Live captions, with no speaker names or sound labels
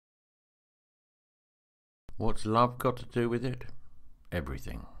What's love got to do with it?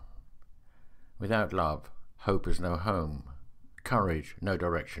 Everything. Without love, hope has no home, courage no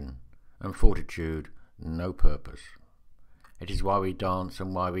direction, and fortitude no purpose. It is why we dance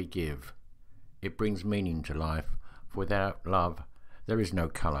and why we give. It brings meaning to life, for without love there is no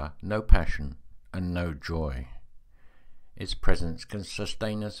colour, no passion, and no joy. Its presence can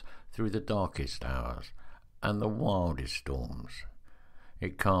sustain us through the darkest hours and the wildest storms.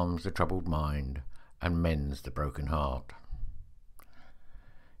 It calms the troubled mind and mends the broken heart.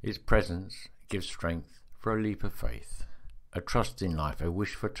 Its presence gives strength for a leap of faith, a trust in life, a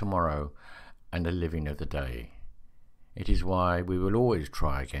wish for tomorrow, and a living of the day. It is why we will always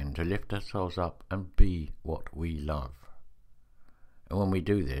try again to lift ourselves up and be what we love. And when we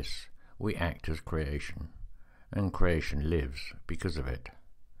do this, we act as creation, and creation lives because of it.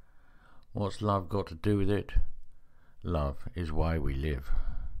 What's love got to do with it? Love is why we live.